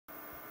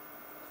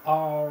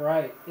All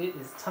right, it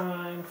is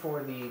time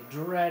for the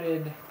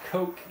dreaded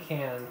Coke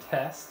can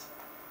test.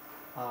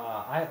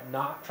 I have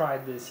not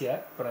tried this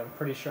yet, but I'm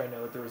pretty sure I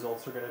know what the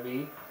results are going to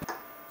be.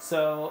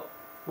 So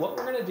what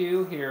we're going to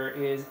do here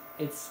is,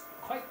 it's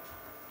quite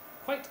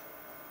a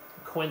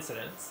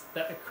coincidence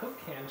that a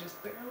Coke can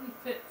just barely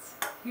fits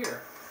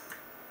here.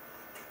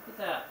 Look at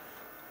that.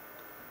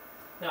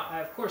 Now,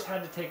 I of course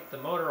had to take the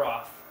motor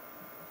off,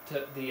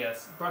 to the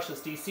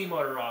brushless DC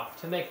motor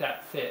off to make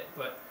that fit,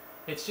 but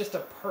it's just a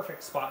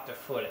perfect spot to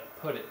put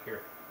it here.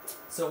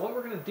 So what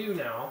we're going to do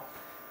now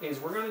is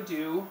we're going to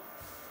do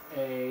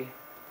a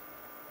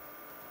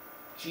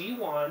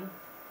G1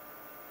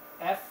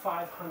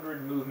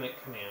 F500 movement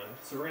command.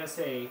 So we're going to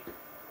say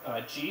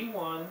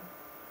G1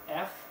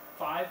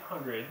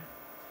 F500.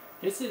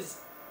 This is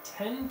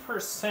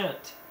 10%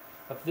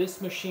 of this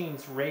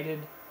machine's rated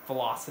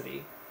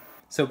velocity.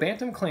 So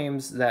Bantam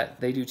claims that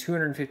they do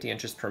 250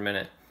 inches per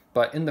minute.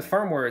 But in the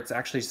firmware, it's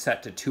actually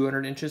set to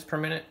 200 inches per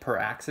minute per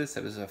axis.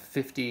 It was a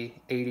 80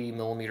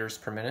 millimeters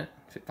per minute,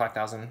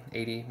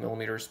 5,080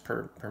 millimeters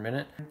per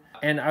minute.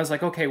 And I was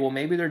like, okay, well,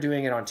 maybe they're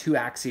doing it on 2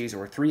 axes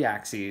or 3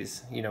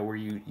 axes, you know, where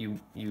you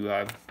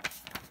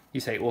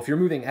say, well, if you're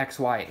moving X,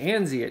 Y,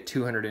 and Z at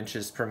 200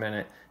 inches per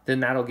minute, then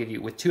that'll give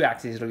you, with 2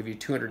 axes, it'll give you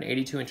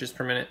 282 inches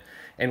per minute.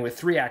 And with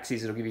 3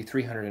 axes, it'll give you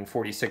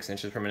 346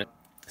 inches per minute.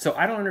 So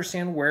I don't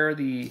understand where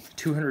the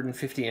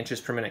 250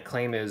 inches per minute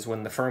claim is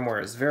when the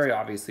firmware is very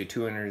obviously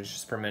 200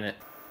 inches per minute.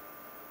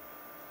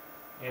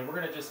 And we're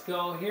going to just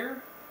go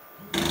here.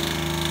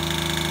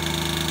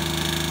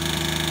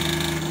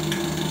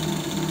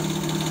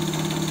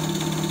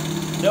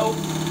 Nope.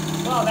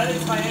 Well, that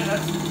is my end.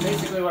 That's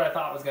basically what I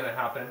thought was going to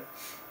happen.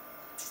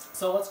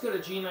 So let's go to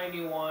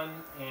G91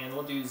 and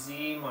we'll do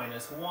Z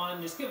minus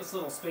 1. Just give us a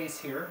little space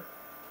here.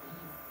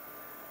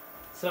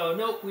 So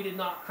nope, we did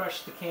not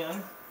crush the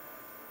can.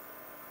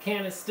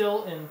 Can is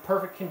still in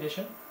perfect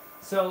condition.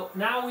 So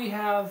now we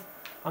have,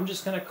 I'm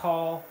just going to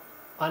call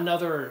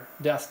another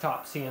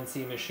desktop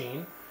CNC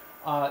machine.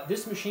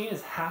 This machine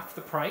is half the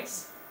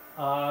price.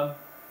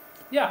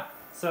 Yeah,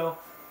 so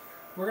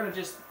we're going to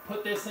just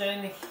put this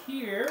in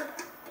here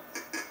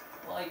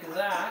like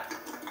that.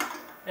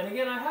 And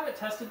again, I haven't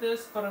tested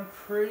this, but I'm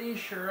pretty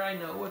sure I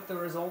know what the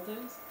result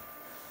is.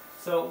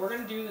 So we're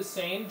going to do the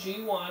same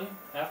G1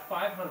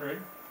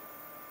 F500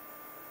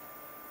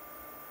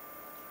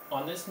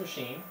 on this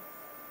machine,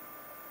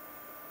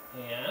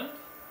 and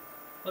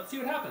let's see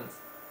what happens.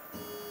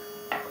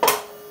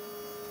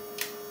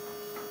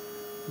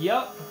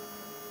 Yep.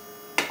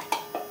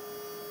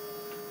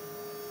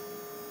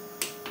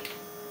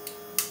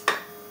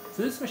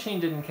 So this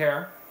machine didn't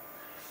care.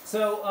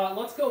 So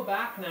let's go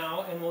back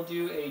now and we'll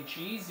do a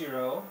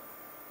G0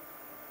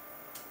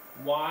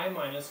 Y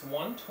minus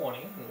 120,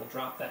 and we'll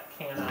drop that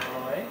can out of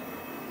the way.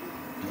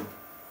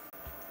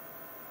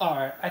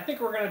 Alright, I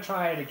think we're going to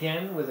try it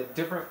again with a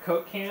different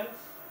Coke can,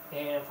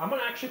 and I'm going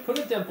to actually put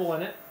a dimple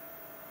in it.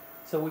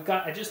 So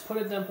I just put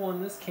a dimple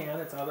in this can,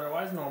 it's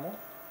otherwise normal.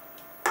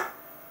 And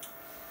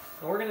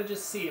we're going to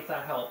just see if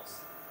that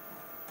helps.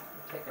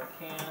 We'll take our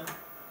can,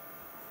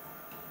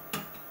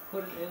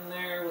 put it in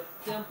there with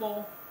the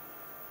dimple,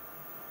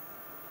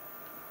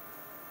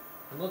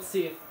 and let's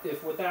see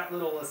if with that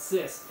little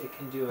assist it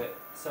can do it.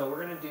 So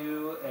we're going to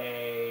do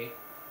a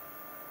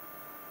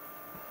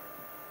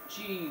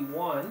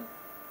G1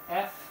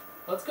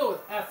 let's go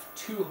with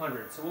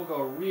F200, so we'll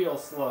go real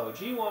slow.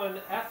 G1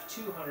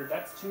 F200,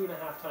 that's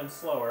 2.5 times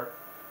slower,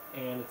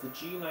 and it's a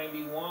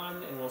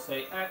G91, and we'll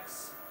say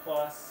X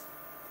plus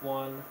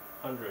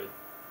 100.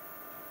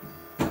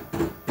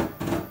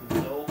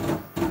 Nope.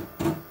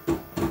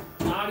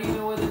 Not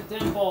even with a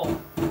dimple.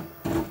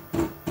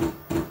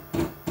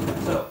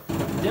 So,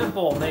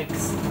 dimple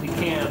makes the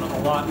can a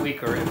lot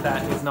weaker, if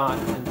that is not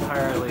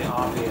entirely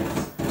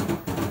obvious.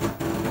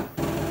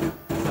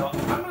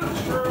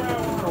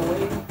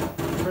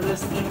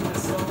 This thing to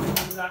sew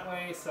that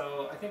way,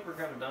 so I think we're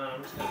kind of done.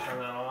 I'm just going to turn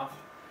that off.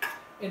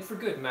 And for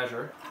good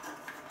measure.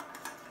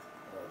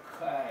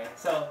 Okay,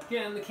 so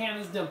again, the can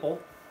is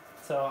dimpled,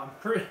 so I'm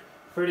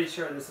pretty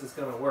sure this is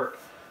going to work.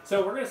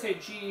 So we're going to say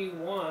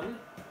G1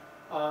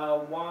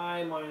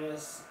 Y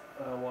minus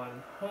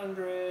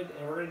 100,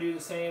 and we're going to do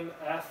the same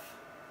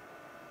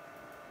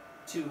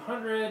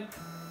F200.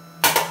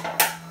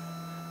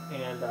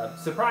 And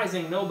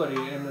surprising nobody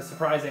in the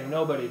surprising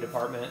nobody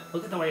department.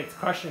 Look at the way it's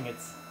crushing.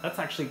 That's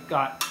actually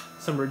got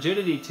some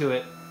rigidity to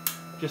it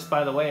just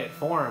by the way it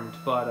formed.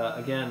 But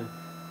again,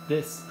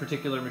 this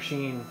particular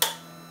machine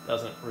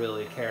doesn't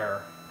really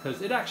care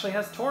because it actually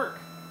has torque.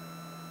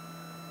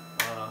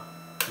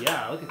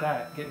 Yeah, look at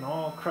that, getting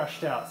all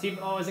crushed out. See,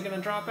 oh, is it gonna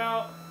drop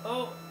out?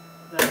 Oh,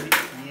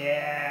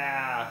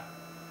 yeah.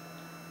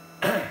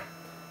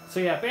 So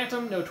yeah,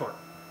 Bantam, no torque.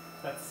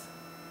 That's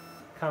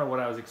kind of what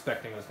I was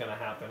expecting was going to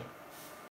happen.